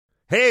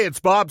Hey, it's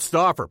Bob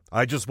Stauffer.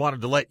 I just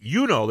wanted to let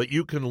you know that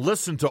you can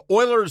listen to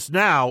Oilers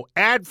Now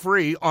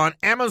ad-free on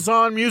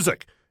Amazon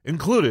Music,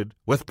 included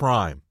with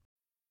Prime.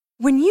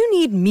 When you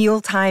need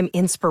mealtime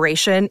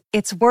inspiration,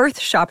 it's worth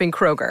shopping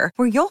Kroger,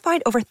 where you'll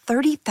find over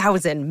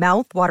 30,000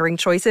 mouth-watering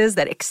choices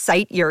that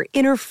excite your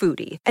inner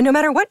foodie. And no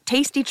matter what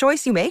tasty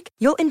choice you make,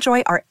 you'll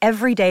enjoy our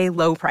everyday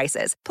low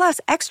prices, plus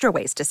extra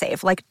ways to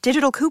save, like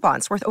digital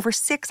coupons worth over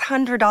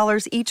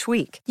 $600 each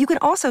week. You can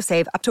also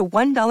save up to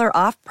 $1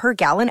 off per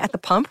gallon at the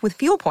pump with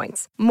fuel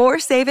points. More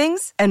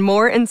savings and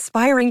more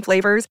inspiring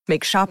flavors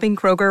make shopping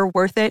Kroger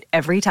worth it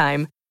every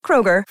time.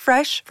 Kroger,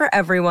 fresh for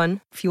everyone.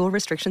 Fuel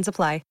restrictions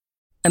apply.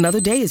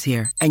 Another day is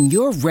here, and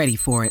you're ready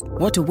for it.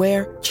 What to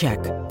wear? Check.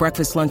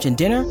 Breakfast, lunch, and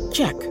dinner?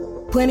 Check.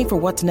 Planning for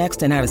what's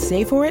next and how to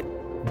save for it?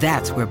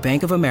 That's where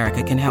Bank of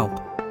America can help.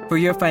 For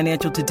your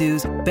financial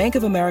to-dos, Bank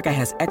of America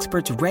has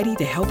experts ready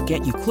to help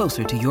get you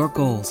closer to your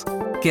goals.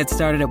 Get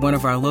started at one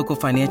of our local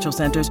financial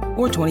centers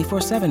or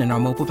 24/7 in our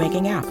mobile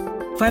banking app.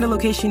 Find a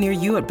location near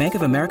you at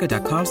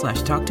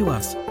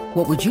bankofamerica.com/talktous.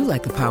 What would you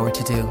like the power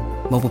to do?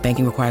 Mobile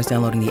banking requires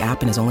downloading the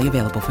app and is only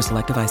available for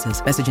select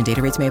devices. Message and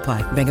data rates may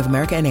apply. Bank of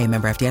America N.A.,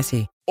 member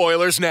FDIC.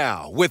 Oilers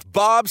Now with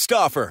Bob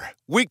Stauffer.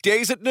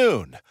 Weekdays at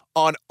noon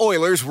on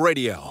Oilers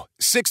Radio,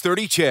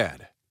 630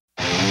 CHED.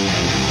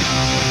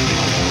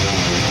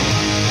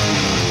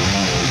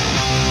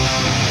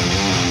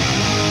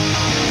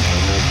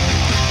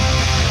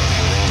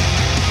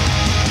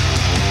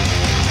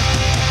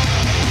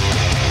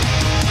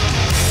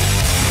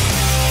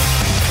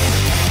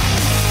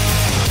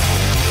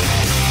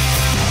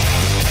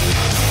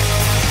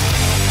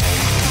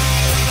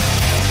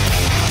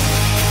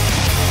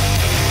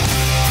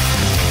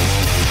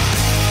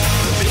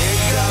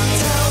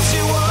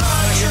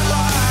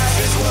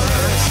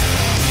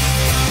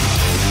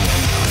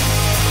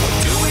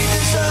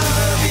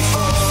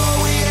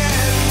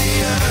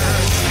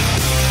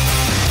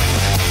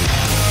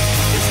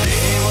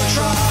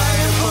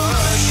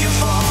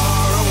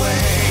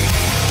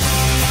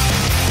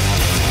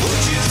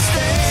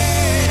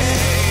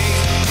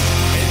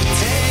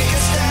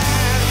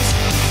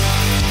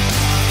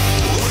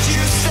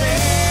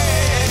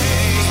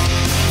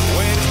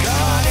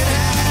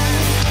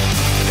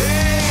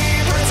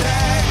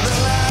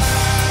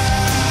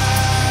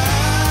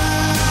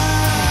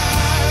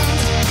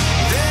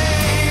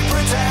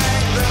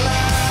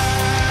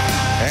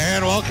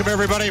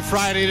 Everybody,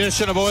 Friday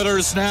edition of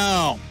Oilers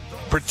Now.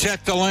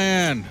 Protect the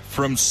land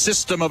from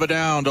System of a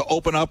Down to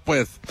open up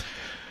with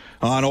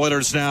on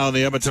Oilers Now.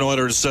 The Edmonton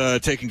Oilers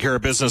taking care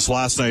of business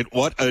last night.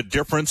 What a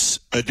difference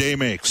a day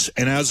makes.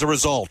 And as a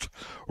result,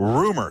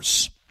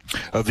 rumors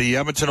of the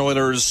Edmonton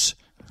Oilers'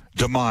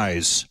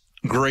 demise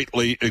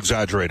greatly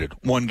exaggerated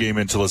one game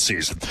into the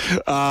season.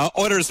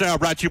 Oilers Now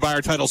brought to you by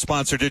our title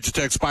sponsor,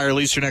 Digitex. Buy or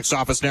lease your next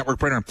office network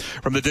printer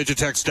from the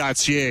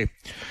digitex.ca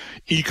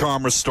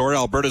e-commerce store,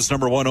 Alberta's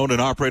number one owned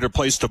and operated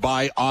place to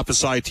buy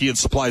office IT and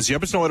supplies. The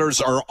Edmonton Oilers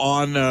are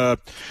on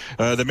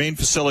the main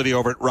facility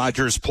over at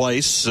Rogers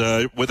Place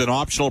with an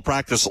optional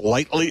practice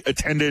lightly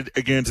attended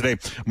again today.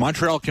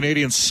 Montreal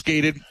Canadiens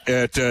skated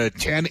at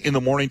 10 in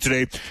the morning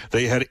today.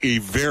 They had a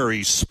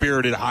very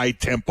spirited,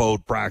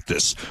 high-tempoed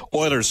practice.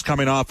 Oilers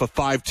coming off a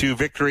 5-2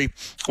 victory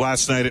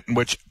last night in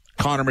which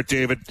Connor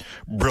McDavid,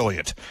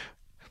 brilliant.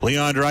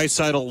 Leon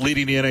Draisaitl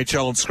leading the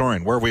NHL in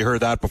scoring. Where have we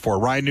heard that before?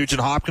 Ryan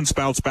Nugent-Hopkins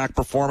bounce back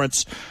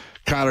performance.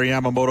 Kyler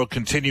Yamamoto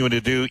continuing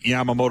to do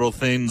Yamamoto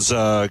things.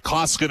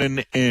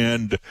 Koskinen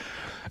and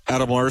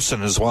Adam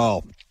Larsson as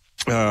well.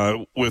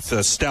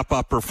 With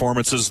step-up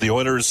performances. The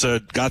Oilers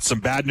got some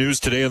bad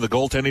news today on the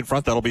goaltending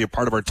front. That'll be a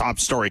part of our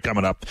top story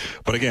coming up.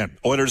 But again,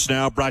 Oilers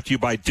Now brought to you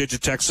by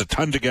Digitex. A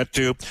ton to get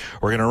to.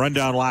 We're going to run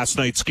down last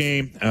night's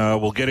game.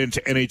 We'll get into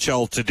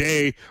NHL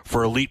today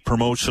for elite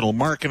promotional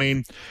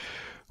marketing.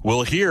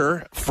 We'll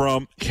hear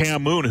from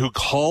Cam Moon, who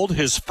called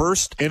his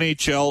first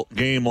NHL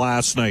game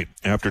last night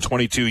after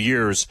 22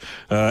 years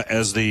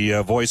as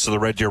the voice of the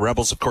Red Deer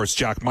Rebels. Of course,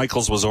 Jack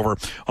Michaels was over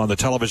on the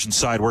television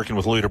side working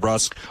with Louis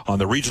DeBrusque on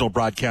the regional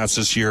broadcast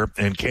this year,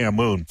 and Cam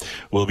Moon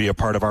will be a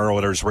part of our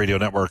Oilers radio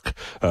network.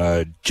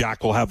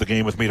 Jack will have the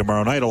game with me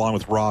tomorrow night along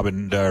with Rob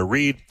and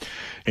Reed,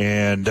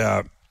 and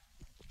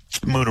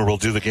Mooner will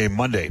do the game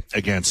Monday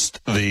against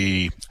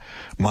the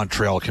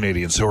Montreal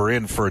Canadiens, who are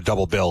in for a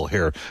double bill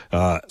here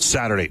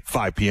Saturday,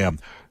 5 p.m.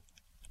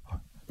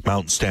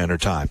 Mountain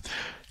Standard Time.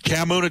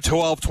 Cam Moon at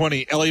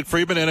 12:20. Elliot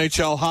Friedman,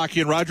 NHL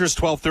Hockey and Rogers,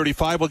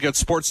 12:35. We'll get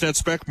Sportsnet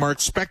spec Mark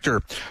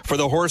Spector for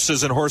the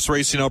horses and horse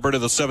racing Alberta,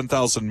 the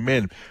 7,000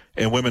 men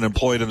and women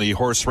employed in the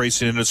horse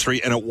racing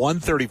industry. And at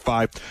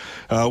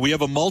 1:35, we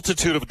have a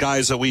multitude of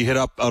guys that we hit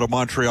up out of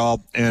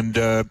Montreal, and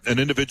an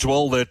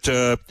individual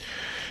that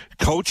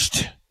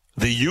coached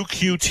the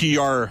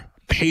UQTR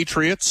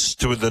Patriots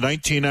to the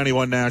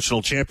 1991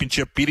 National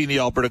Championship, beating the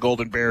Alberta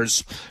Golden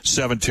Bears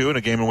 7-2 in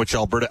a game in which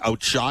Alberta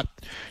outshot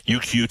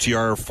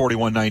UQTR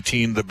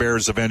 41-19. The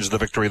Bears avenged the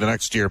victory the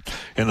next year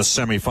in the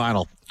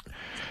semifinal.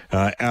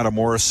 Adam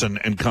Morrison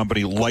and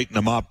company lighten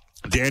them up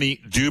Danny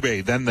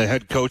Dubé, then the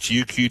head coach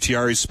at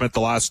UQTR. He spent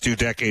the last 2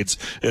 decades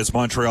as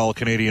Montreal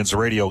Canadiens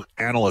radio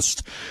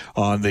analyst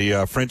on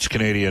the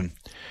French-Canadian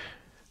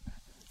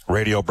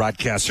radio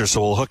broadcaster.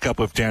 So we'll hook up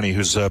with Danny,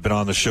 who's been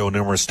on the show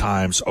numerous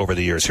times over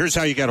the years. Here's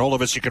how you get hold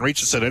of us. You can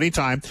reach us at any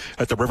time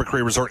at the River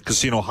Cree Resort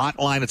Casino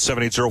hotline at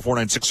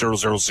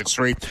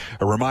 780-496-0063.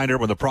 A reminder,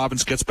 when the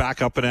province gets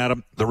back up and at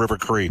 'em, the River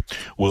Cree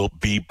will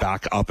be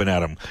back up and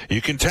at 'em.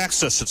 You can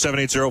text us at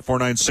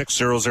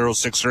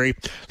 780-496-0063.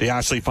 The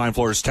Ashley Fine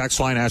Floors text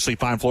line. Ashley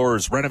Fine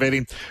Floors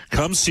renovating.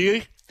 Come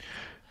see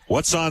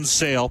what's on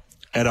sale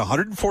at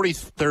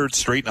 143rd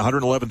Street and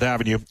 111th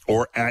Avenue,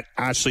 or at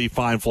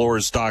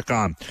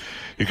AshleyFineFloors.com.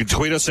 You can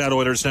tweet us at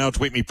Oilers Now.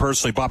 Tweet me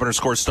personally,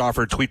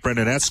 Bob_Stauffer. Tweet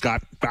Brendan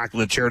Escott. Back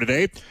in the chair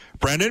today.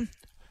 Brendan,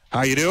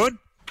 how you doing?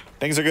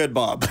 Things are good,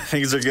 Bob.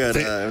 Things are good.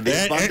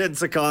 The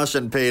abundance of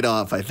caution paid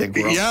off, I think.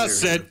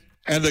 Yes, and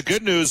the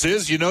good news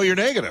is, you're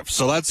negative,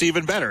 so that's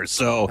even better.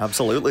 So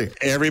absolutely,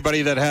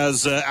 everybody that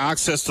has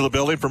access to the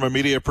building from a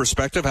media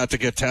perspective had to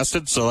get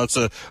tested, so that's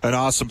an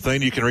awesome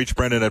thing. You can reach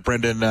Brendan at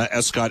Brendan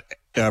Escott.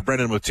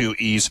 Brendan with 2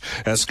 E's,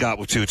 Scott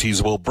with 2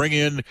 T's. We'll bring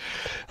in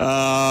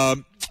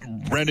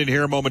Brendan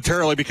here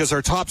momentarily because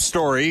our top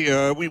story,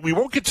 we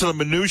won't get to the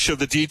minutia of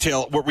the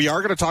detail. We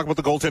are going to talk about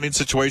the goaltending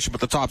situation, but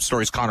the top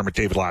story is Connor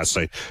McDavid last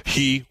night.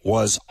 He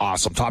was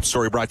awesome. Top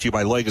story brought to you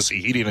by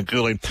Legacy Heating and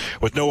Cooling.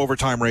 With no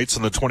overtime rates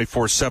and the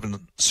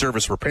 24/7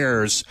 service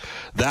repairs,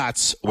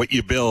 that's what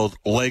you build,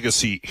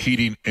 Legacy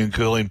Heating and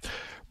Cooling.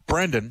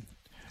 Brendan,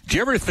 do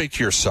you ever think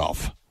to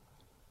yourself,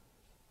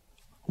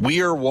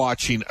 we are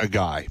watching a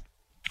guy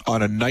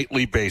on a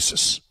nightly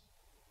basis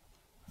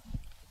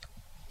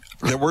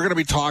that we're going to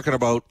be talking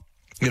about,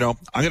 I'm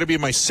going to be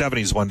in my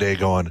 70s one day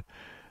going,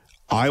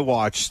 I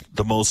watched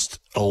the most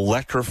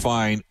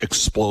electrifying,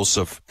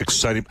 explosive,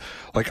 exciting,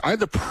 I had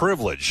the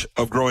privilege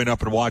of growing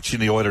up and watching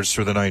the Oilers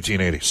through the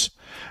 1980s.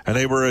 And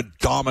they were a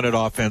dominant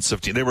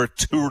offensive team. They were a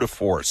tour de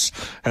force.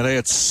 And they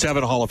had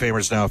 7 Hall of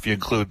Famers now, if you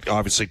include,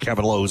 obviously,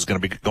 Kevin Lowe, who's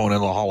going to be going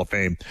into the Hall of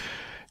Fame.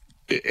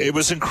 It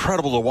was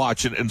incredible to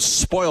watch and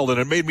spoiled, and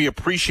it made me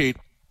appreciate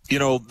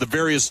the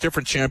various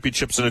different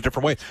championships in a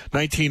different way.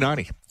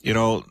 1990,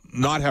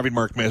 not having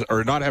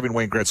not having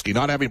Wayne Gretzky,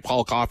 not having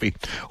Paul Coffey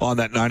on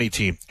that 90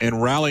 team,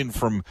 and rallying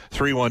from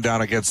 3-1 down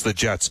against the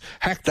Jets.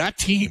 Heck, that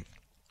team,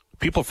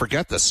 people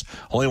forget this,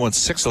 only won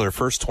 6 of their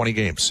first 20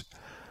 games.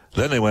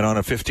 Then they went on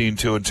a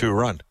 15-2-2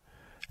 run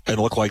and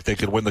looked like they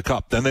could win the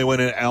Cup. Then they went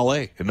in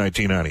L.A. in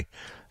 1990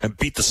 and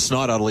beat the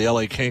snot out of the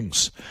L.A.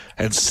 Kings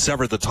and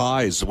severed the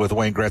ties with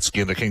Wayne Gretzky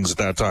and the Kings at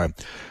that time.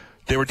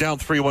 They were down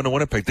 3-1 to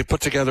Winnipeg. They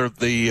put together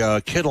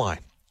the kid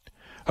line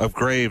of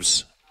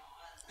Graves,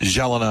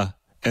 Jelena,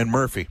 and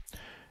Murphy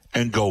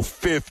and go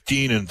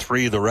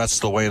 15-3 the rest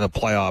of the way in the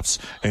playoffs,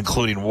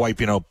 including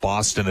wiping out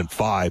Boston in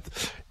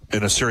 5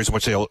 in a series in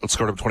which they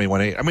scored them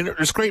 21-8. I mean,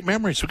 there's great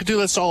memories. We could do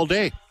this all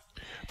day.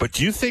 But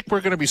do you think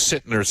we're going to be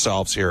sitting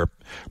ourselves here,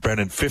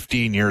 Brendan,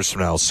 15 years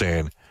from now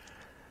saying,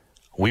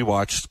 we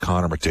watched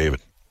Connor McDavid?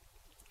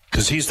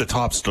 Because he's the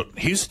top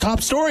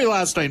story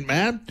last night,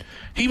 man.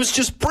 He was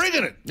just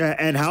bringing it.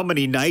 And how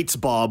many nights,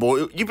 Bob,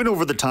 even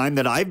over the time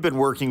that I've been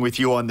working with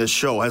you on this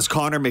show, has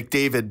Connor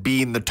McDavid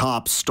been the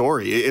top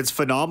story? It's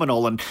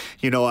phenomenal. And,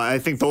 I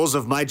think those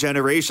of my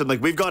generation,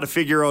 we've got to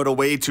figure out a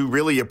way to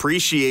really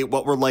appreciate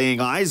what we're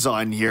laying eyes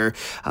on here.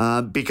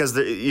 Because,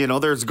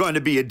 there's going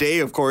to be a day,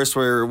 of course,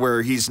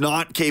 where he's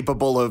not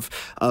capable of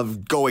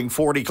going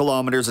 40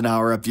 kilometers an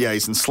hour up the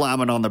ice and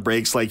slamming on the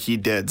brakes like he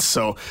did.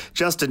 So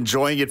just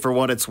enjoying it for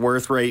what it's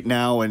worth right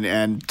now.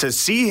 And to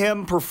see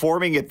him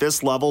performing at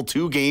this level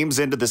 2 games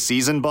into the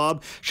season,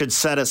 Bob, should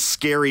set a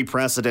scary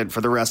precedent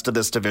for the rest of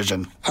this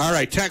division. All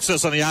right, text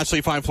us on the Ashley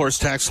Fine Floors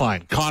text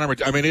line. Connor,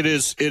 it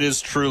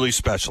is truly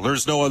special.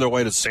 There's no other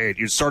way to say it.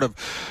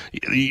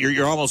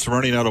 You're almost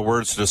running out of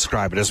words to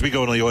describe it. As we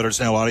go into the Oilers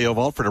Now Audio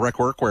Vault for Direct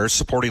Workwear,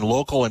 supporting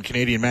local and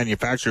Canadian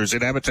manufacturers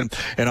in Edmonton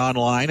and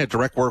online at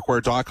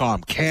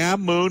directworkwear.com.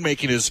 Cam Moon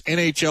making his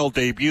NHL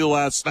debut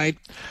last night.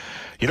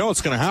 You know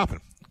what's going to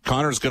happen?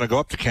 Connor's going to go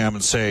up to Cam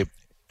and say,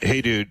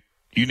 hey, dude,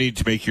 you need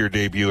to make your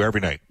debut every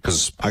night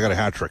because I got a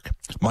hat trick.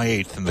 My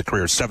 8th in the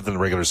career, 7th in the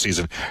regular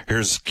season.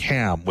 Here's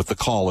Cam with the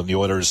call in the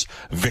Oilers'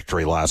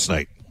 victory last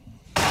night.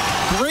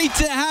 Great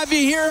to have you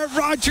here at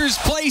Rogers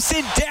Place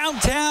in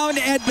downtown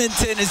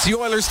Edmonton as the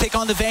Oilers take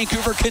on the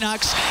Vancouver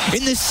Canucks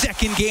in the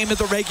 2nd game of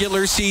the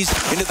regular season.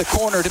 Into the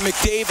corner to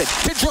McDavid,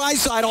 to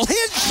Draisaitl,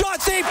 his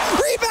shot save,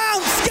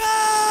 rebound, scores!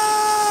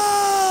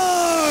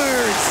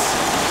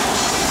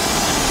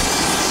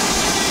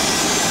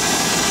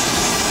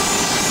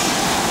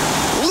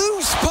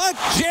 Puck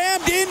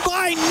jammed in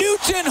by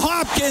Nugent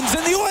Hopkins,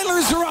 and the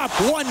Oilers are up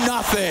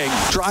 1-0.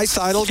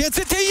 Draisaitl gets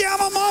it to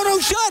Yamamoto,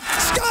 shot,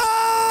 score!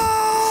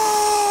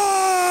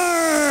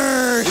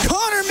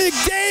 Connor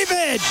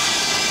McDavid!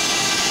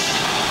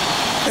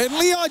 And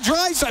Leon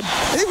Draisaitl.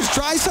 I think it was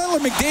Draisaitl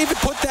and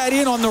McDavid put that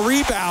in on the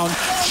rebound.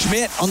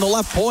 Schmidt on the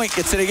left point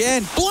gets it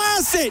again.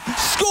 Blasts it.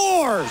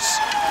 Scores.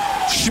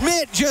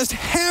 Schmidt just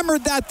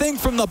hammered that thing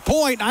from the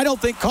point. I don't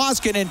think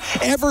Koskinen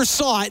ever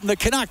saw it, and the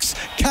Canucks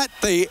cut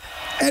the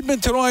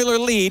Edmonton Oilers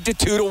lead to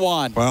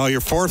 2-1. Well,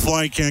 your fourth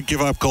line can't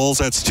give up goals.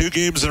 That's 2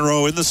 games in a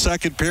row in the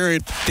second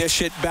period.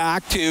 Dish it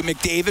back to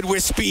McDavid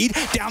with speed.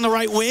 Down the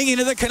right wing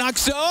into the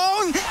Canucks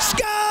zone.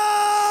 Scores!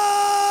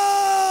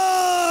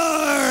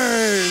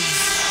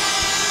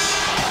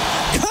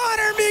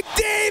 Connor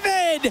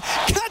McDavid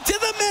cut to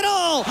the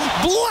middle.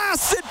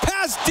 Blasts it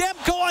past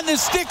Demko on the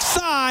stick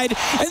side.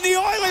 And the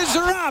Oilers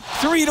are up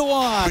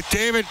 3-1.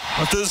 McDavid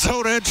with the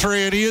zone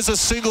entry, and he is a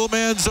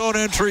single-man zone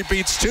entry.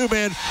 Beats 2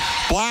 men.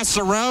 Blasts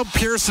around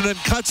Pearson and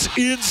cuts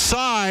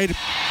inside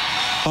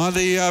on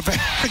the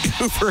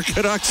Vancouver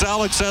Canucks,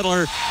 Alex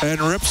Edler, and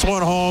rips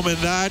one home, and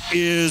that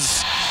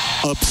is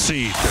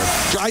obscene.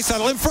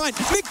 Draisaitl in front.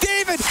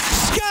 McDavid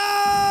scores!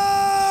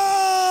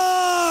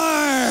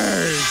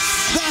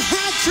 The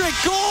hat-trick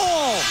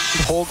goal!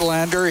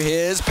 Hoglander,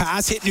 his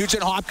pass hit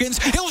Nugent Hopkins.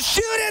 He'll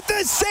shoot it.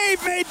 The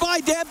save made by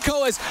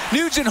Demko as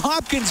Nugent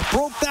Hopkins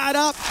broke that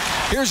up.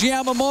 Here's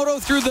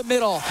Yamamoto through the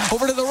middle.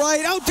 Over to the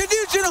right. Out to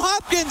Nugent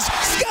Hopkins.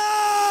 Scores!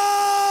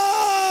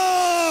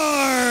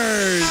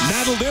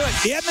 That'll do it.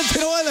 The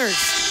Edmonton Oilers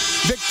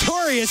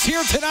victorious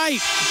here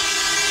tonight.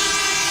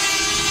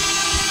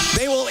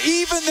 They will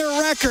even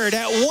their record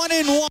at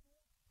 1-1.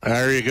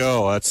 There you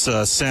go. That's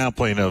a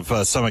sampling of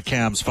some of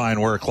Cam's fine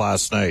work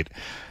last night.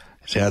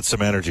 He had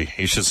some energy.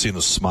 You should have seen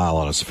the smile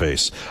on his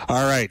face.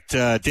 All right,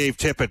 Dave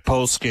Tippett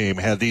post-game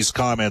had these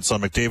comments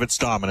on McDavid's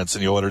dominance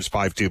in the Oilers'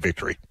 5-2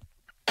 victory.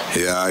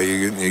 Yeah,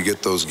 you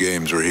get those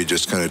games where he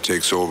just kind of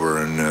takes over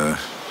and,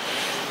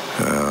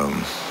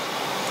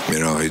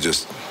 he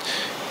just...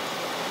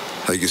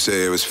 Like you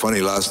say, it was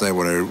funny last night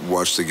when I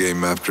watched the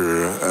game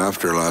after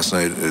last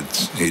night.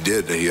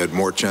 He had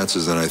more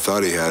chances than I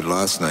thought he had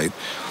last night.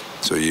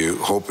 So you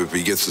hope if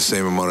he gets the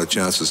same amount of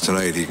chances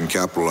tonight, he can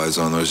capitalize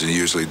on those, and he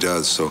usually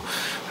does. So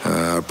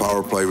our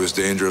power play was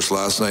dangerous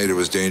last night. It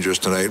was dangerous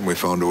tonight, and we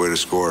found a way to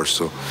score.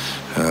 So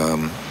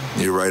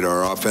you're right,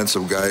 our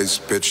offensive guys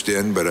pitched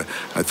in, but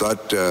I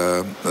thought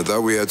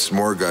we had some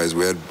more guys.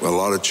 We had a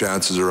lot of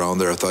chances around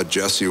there. I thought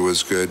Jesse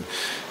was good.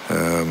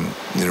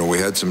 We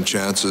had some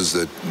chances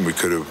that we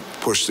could have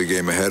pushed the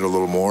game ahead a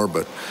little more,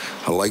 but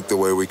I liked the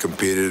way we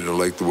competed. I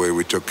liked the way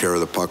we took care of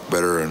the puck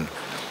better and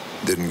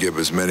didn't give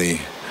as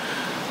many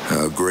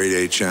grade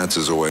A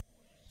chances away.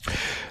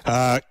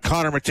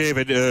 Connor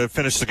McDavid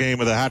finished the game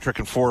with a hat-trick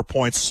and 4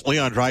 points.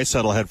 Leon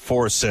Draisaitl had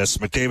 4 assists.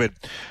 McDavid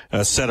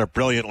set up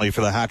brilliantly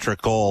for the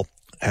hat-trick goal.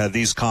 Had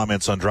these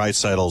comments on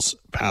Draisaitl's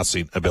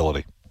passing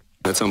ability.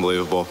 It's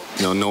unbelievable.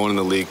 No one in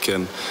the league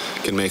can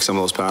make some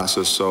of those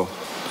passes, so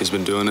he's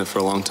been doing it for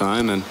a long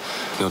time, and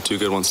 2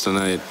 good ones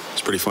tonight.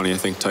 It's pretty funny. I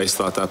think Tice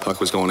thought that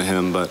puck was going to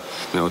him, but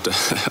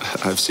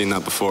I've seen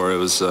that before. It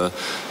was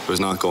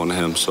not going to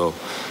him. So,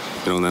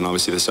 and then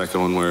obviously the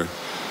second one where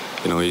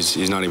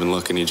he's not even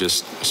looking. He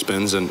just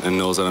spins and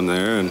knows that I'm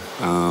there, and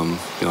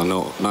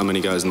not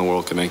many guys in the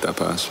world can make that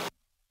pass.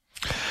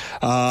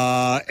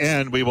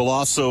 And we will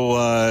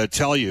also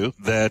tell you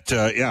that,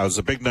 it was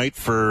a big night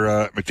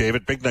for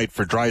McDavid, big night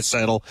for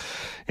Draisaitl.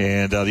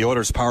 And the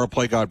Oilers' power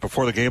play got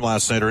before the game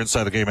last night, or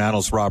inside the game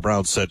analyst Rob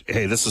Brown said,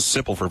 hey, this is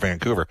simple for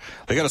Vancouver.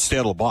 They got to stay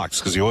out of the box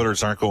because the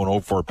Oilers aren't going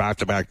 0-4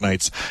 back-to-back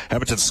nights.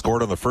 Edmonton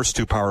scored on the first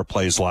 2 power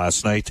plays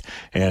last night,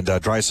 and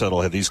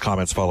Draisaitl had these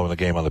comments following the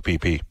game on the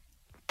PP.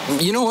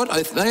 You know what?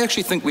 I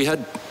actually think we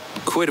had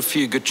quite a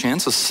few good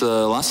chances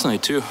last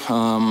night too.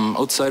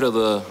 Outside of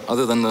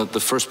other than the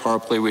first power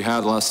play we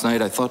had last night,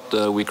 I thought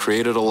we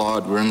created a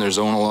lot. We were in their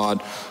zone a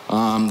lot.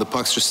 The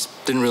pucks just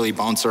didn't really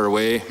bounce our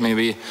way.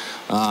 Maybe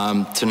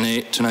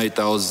tonight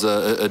that was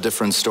a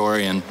different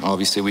story, and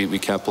obviously we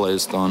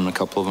capitalized on a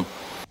couple of them.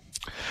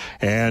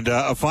 And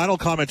a final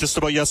comment just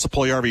about Jesse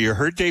Puljujärvi. You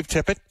heard Dave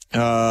Tippett.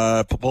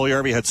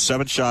 Puljujärvi had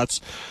 7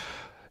 shots.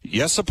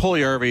 Jesse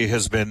Puljujärvi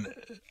has been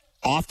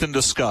often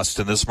discussed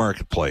in this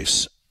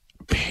marketplace.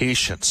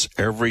 Patience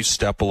every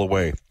step of the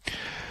way.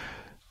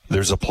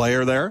 There's a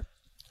player there.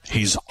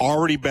 He's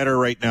already better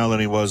right now than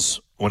he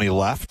was when he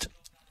left.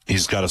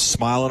 He's got a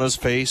smile on his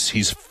face.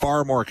 He's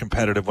far more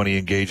competitive when he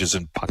engages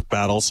in puck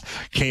battles.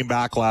 Came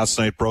back last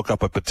night, broke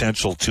up a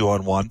potential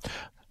 2-on-1.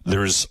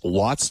 There's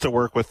lots to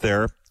work with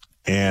there.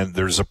 And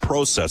there's a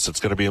process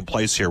that's going to be in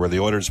place here where the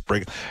Oilers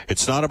bring.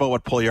 It's not about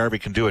what Puljujärvi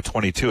can do at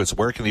 22. It's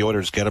where can the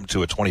Oilers get him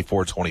to at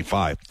 24,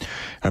 25.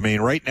 I mean,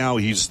 right now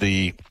he's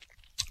the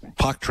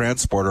puck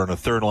transporter on the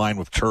third line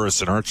with Turris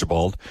and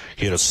Archibald.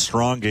 He had a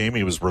strong game.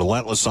 He was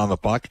relentless on the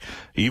puck.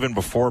 Even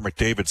before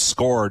McDavid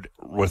scored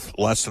with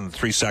less than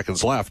 3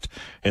 seconds left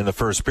in the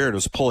first period, it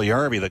was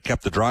Puljujärvi that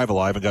kept the drive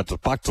alive and got the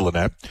puck to the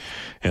net.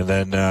 And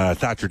then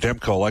Thatcher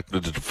Demko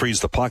elected to freeze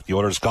the puck. The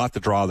Oilers got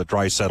the draw that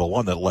Draisaitl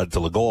won that led to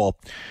the goal.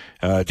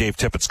 Dave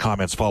Tippett's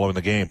comments following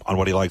the game on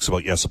what he likes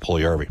about Jesse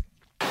Puljujärvi.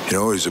 You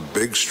know, he's a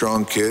big,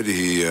 strong kid.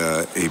 He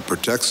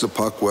protects the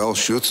puck well,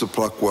 shoots the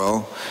puck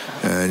well.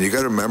 And you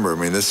got to remember, I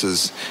mean,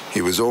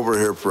 he was over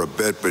here for a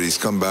bit, but he's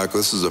come back.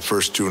 This is the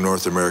first 2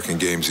 North American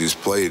games he's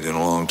played in a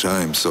long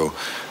time. So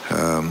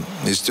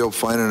he's still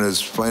finding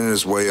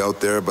his way out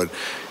there, but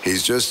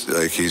he's just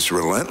like, he's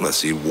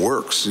relentless. He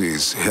works.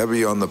 He's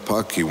heavy on the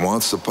puck. He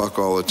wants the puck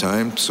all the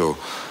time. So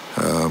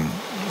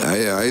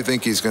I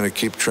think he's going to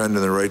keep trending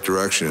in the right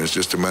direction. It's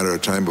just a matter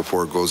of time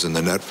before it goes in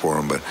the net for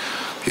him. But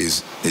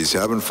he's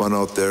having fun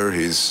out there.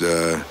 He's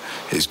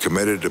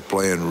committed to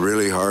playing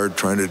really hard,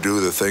 trying to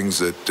do the things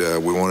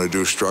that we want to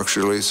do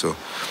structurally. So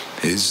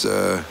he's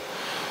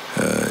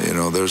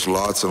there's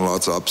lots and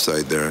lots of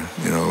upside there.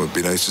 You know, it'd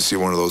be nice to see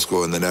one of those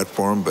go in the net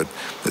for him, but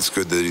it's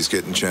good that he's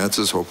getting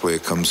chances. Hopefully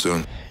it comes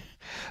soon.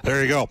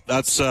 There you go.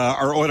 That's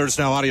our Oilers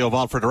Now audio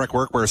vault for Direct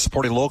Workwear,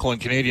 supporting local and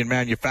Canadian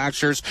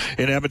manufacturers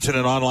in Edmonton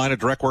and online at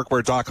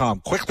directworkwear.com.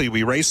 Quickly,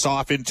 we race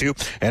off into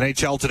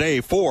NHL today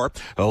for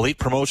Elite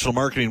Promotional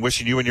Marketing.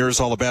 Wishing you and yours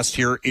all the best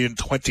here in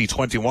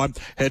 2021.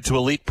 Head to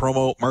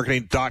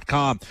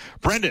elitepromomarketing.com.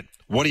 Brendan,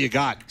 what do you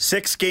got?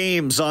 6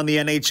 games on the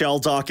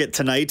NHL docket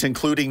tonight,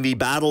 including the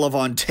Battle of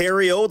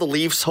Ontario, the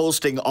Leafs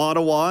hosting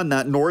Ottawa in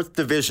that North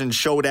Division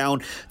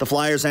showdown. The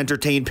Flyers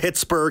entertain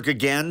Pittsburgh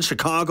again.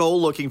 Chicago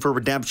looking for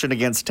redemption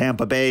against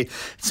Tampa Bay.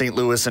 St.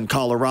 Louis and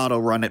Colorado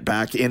run it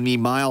back in the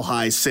Mile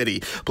High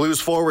City. Blues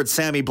forward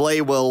Sammy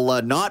Blais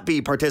will not be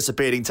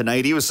participating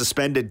tonight. He was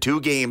suspended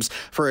 2 games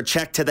for a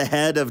check to the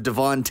head of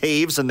Devon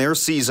Toews in their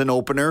season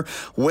opener.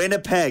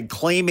 Winnipeg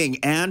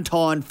claiming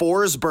Anton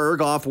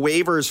Forsberg off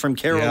waivers from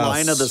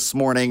Carolina. This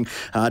morning.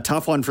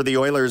 Tough one for the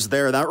Oilers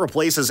there. That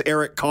replaces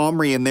Eric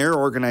Comrie in their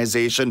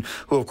organization,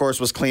 who, of course,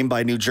 was claimed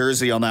by New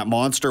Jersey on that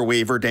monster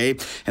waiver day.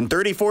 And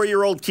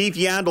 34-year-old Keith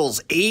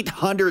Yandle's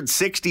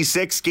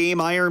 866-game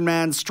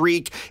Ironman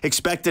streak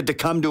expected to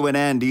come to an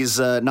end. He's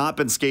not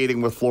been skating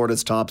with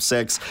Florida's top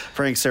 6.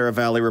 Frank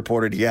Saravalli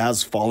reported he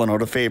has fallen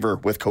out of favor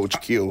with Coach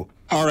Q.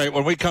 All right,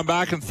 when we come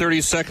back in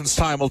 30 seconds'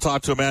 time, we'll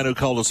talk to a man who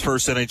called his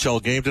first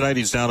NHL game tonight.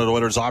 He's down at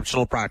Oilers'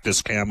 optional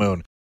practice, Cam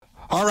Moon.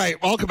 All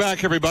right, welcome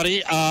back,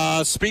 everybody.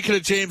 Speaking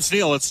of James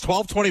Neal, it's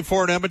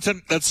 12:24 in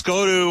Edmonton. Let's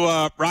go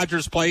to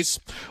Rogers Place,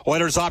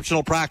 Oilers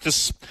optional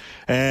practice,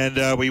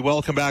 and we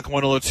welcome back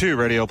 102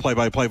 radio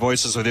play-by-play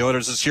voices with the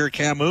Oilers this year.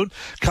 Cam Moon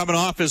coming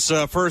off his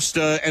first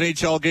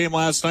NHL game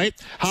last night.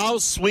 How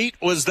sweet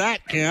was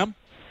that, Cam?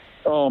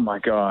 Oh my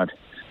God,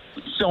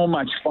 so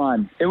much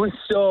fun! It was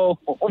so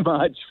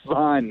much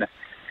fun.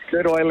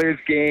 Good Oilers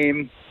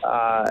game.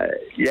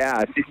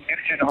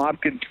 Nugent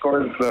Hopkins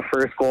scores the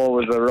first goal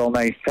was a real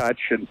nice touch,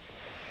 and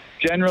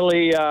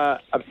generally a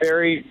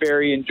very,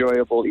 very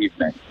enjoyable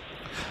evening.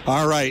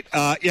 All right,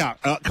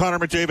 Connor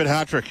McDavid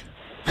hat-trick.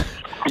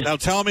 Now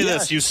tell me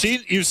this: you've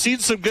seen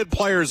some good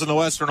players in the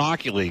Western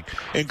Hockey League,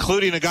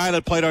 including a guy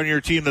that played on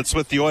your team that's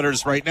with the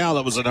Oilers right now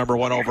that was a number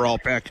 1 overall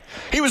pick.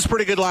 He was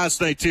pretty good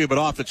last night too, but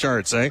off the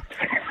charts, eh?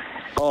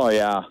 Oh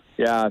yeah.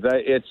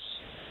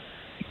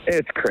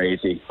 It's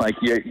crazy. Like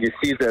you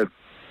see the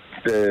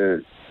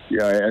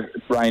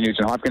Ryan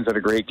Nugent Hopkins had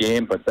a great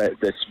game, but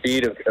the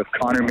speed of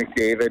Connor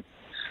McDavid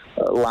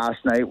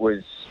last night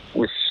was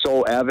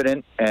so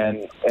evident.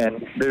 And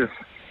there's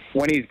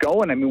when he's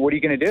going, I mean, what are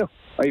you going to do?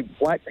 Like,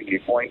 what are you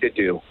going to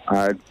do?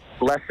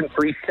 Less than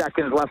 3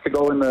 seconds left to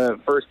go in the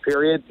first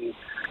period, and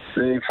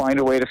they find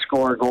a way to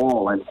score a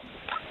goal. And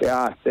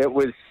it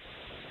was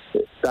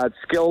that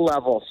skill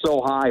level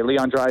so high.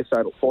 Leon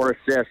Draisaitl 4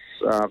 assists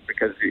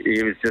because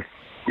he was just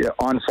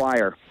on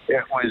fire.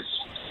 It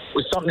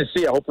was something to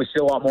see. I hope we see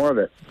a lot more of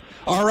it.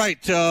 All right,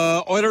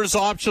 Oilers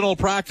optional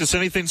practice.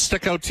 Anything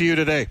stick out to you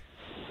today?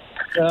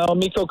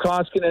 Mikko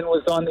Koskinen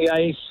was on the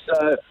ice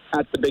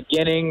at the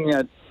beginning,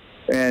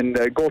 and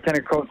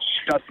goaltender coach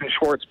Justin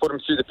Schwartz put him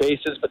through the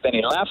paces, but then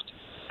he left.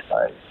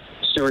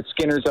 Stuart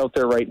Skinner's out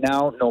there right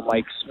now. No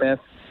Mike Smith,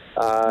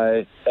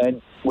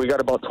 and we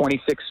got about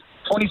 26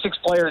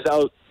 players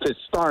out to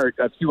start.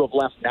 A few have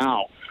left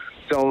now.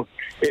 So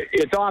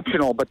it's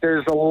optional, but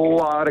there's a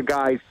lot of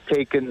guys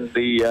taking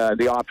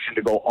the option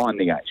to go on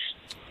the ice.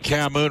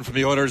 Cam Moon from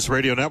the Oilers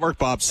Radio Network.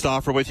 Bob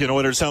Stauffer with you in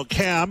Oilers Out.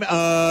 Cam,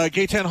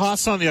 Gaetan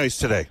Haas on the ice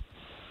today?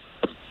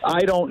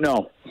 I don't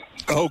know.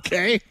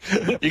 Okay,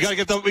 we gotta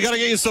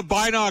get you some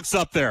binocs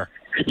up there.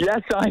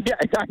 Yes, I'm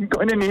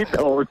going to need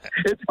those.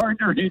 It's hard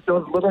to read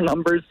those little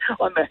numbers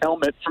on the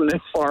helmet from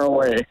this far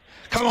away.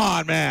 Come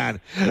on, man.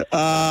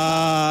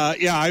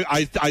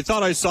 I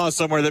thought I saw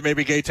somewhere that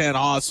maybe Gaetan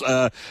Haas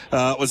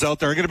was out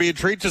there. I'm going to be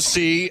intrigued to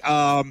see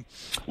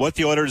what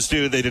the Oilers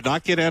do. They did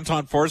not get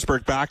Anton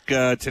Forsberg back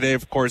today.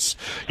 Of course,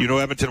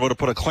 Edmonton would have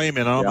put a claim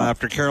in on him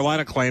after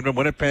Carolina claimed him.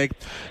 Winnipeg,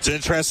 it's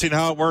interesting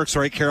how it works,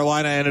 right?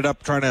 Carolina ended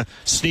up trying to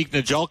sneak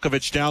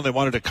Nedeljkovic down. They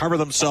wanted to cover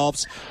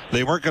themselves.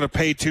 They weren't going to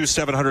pay two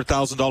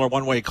 $700,000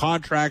 one-way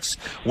contracts.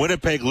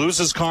 Winnipeg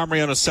loses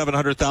Comrie on a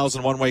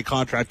 $700,000 one-way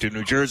contract to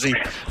New Jersey.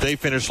 They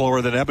finish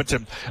lower than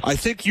Edmonton. I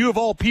think you of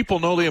all people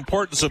know the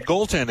importance of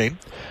goaltending.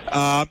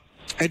 And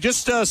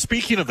just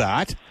speaking of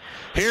that,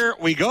 here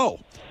we go.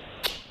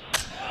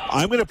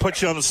 I'm going to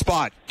put you on the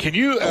spot. Can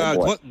you?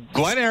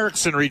 Glenn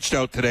Erickson reached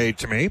out today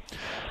to me,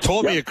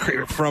 told me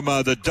from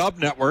the Dub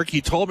Network.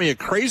 He told me a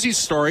crazy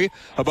story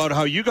about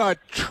how you got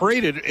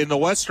traded in the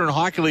Western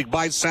Hockey League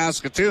by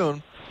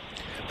Saskatoon,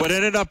 but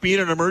ended up being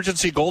an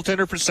emergency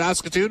goaltender for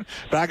Saskatoon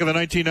back in the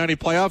 1990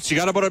 playoffs. You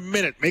got about a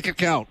minute. Make it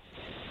count.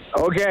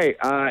 Okay,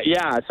 so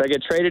I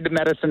get traded to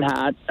Medicine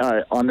Hat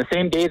on the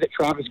same day that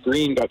Travis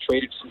Green got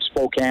traded from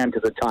Spokane to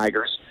the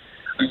Tigers.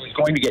 He was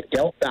going to get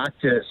dealt back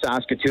to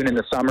Saskatoon in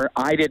the summer.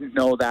 I didn't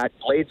know that.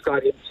 Blades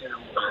got into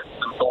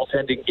some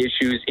goaltending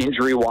issues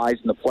injury-wise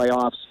in the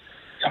playoffs.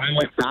 So I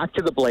went back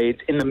to the Blades.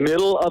 In the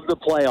middle of the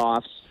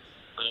playoffs,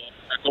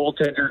 a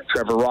goaltender,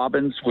 Trevor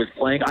Robbins, was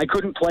playing. I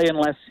couldn't play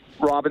unless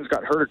Robbins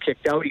got hurt or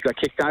kicked out. He got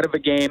kicked out of a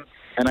game,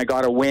 and I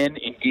got a win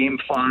in Game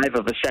 5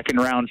 of a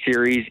second-round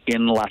series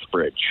in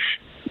Lethbridge.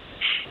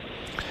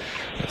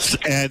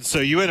 And so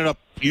you ended up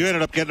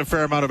getting a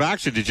fair amount of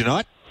action, did you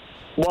not?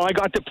 Well, I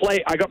got to play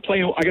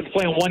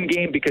in one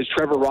game because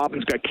Trevor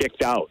Robbins got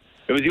kicked out.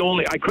 It was the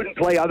only I couldn't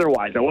play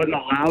otherwise. I wasn't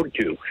allowed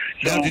to.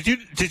 So, now,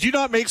 did you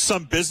not make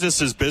some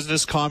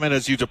business comment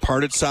as you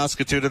departed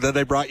Saskatoon and then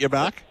they brought you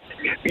back?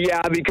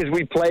 Yeah, because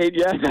we played.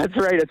 Yeah, that's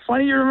right. It's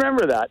funny you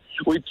remember that.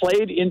 We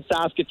played in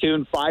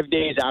Saskatoon 5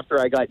 days after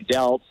I got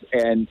dealt,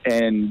 and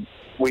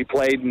we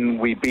played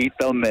and we beat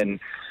them. And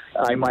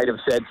I might have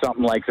said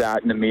something like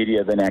that in the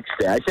media the next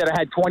day. I said I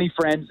had 20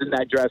 friends in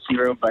that dressing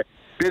room, but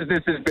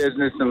business is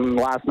business, and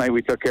last night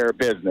we took care of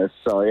business.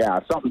 So, yeah,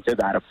 something to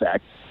that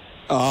effect.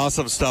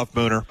 Awesome stuff,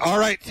 Mooner. All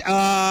right,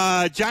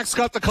 Jack's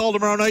got the call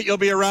tomorrow night. You'll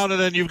be around, and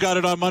then you've got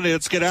it on Monday.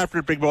 Let's get after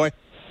it, big boy.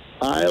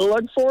 I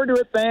look forward to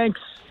it. Thanks.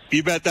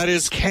 You bet. That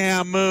is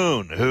Cam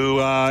Moon, who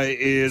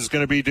is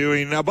going to be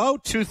doing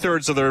about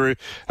 2/3 of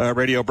the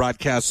radio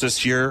broadcast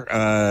this year.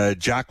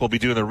 Jack will be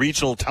doing the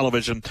regional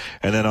television,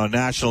 and then on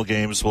national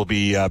games, we'll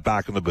be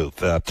back in the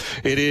booth.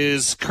 It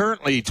is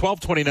currently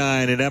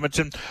 12:29 in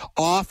Edmonton.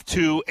 Off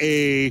to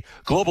a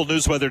global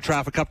news weather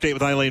traffic update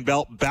with Eileen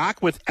Bell.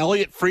 Back with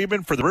Elliot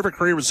Friedman for the River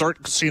Cree Resort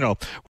and Casino.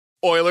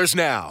 Oilers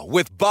Now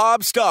with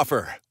Bob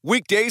Stauffer.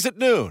 Weekdays at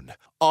noon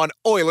on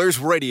Oilers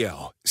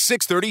Radio,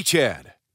 630 CHED.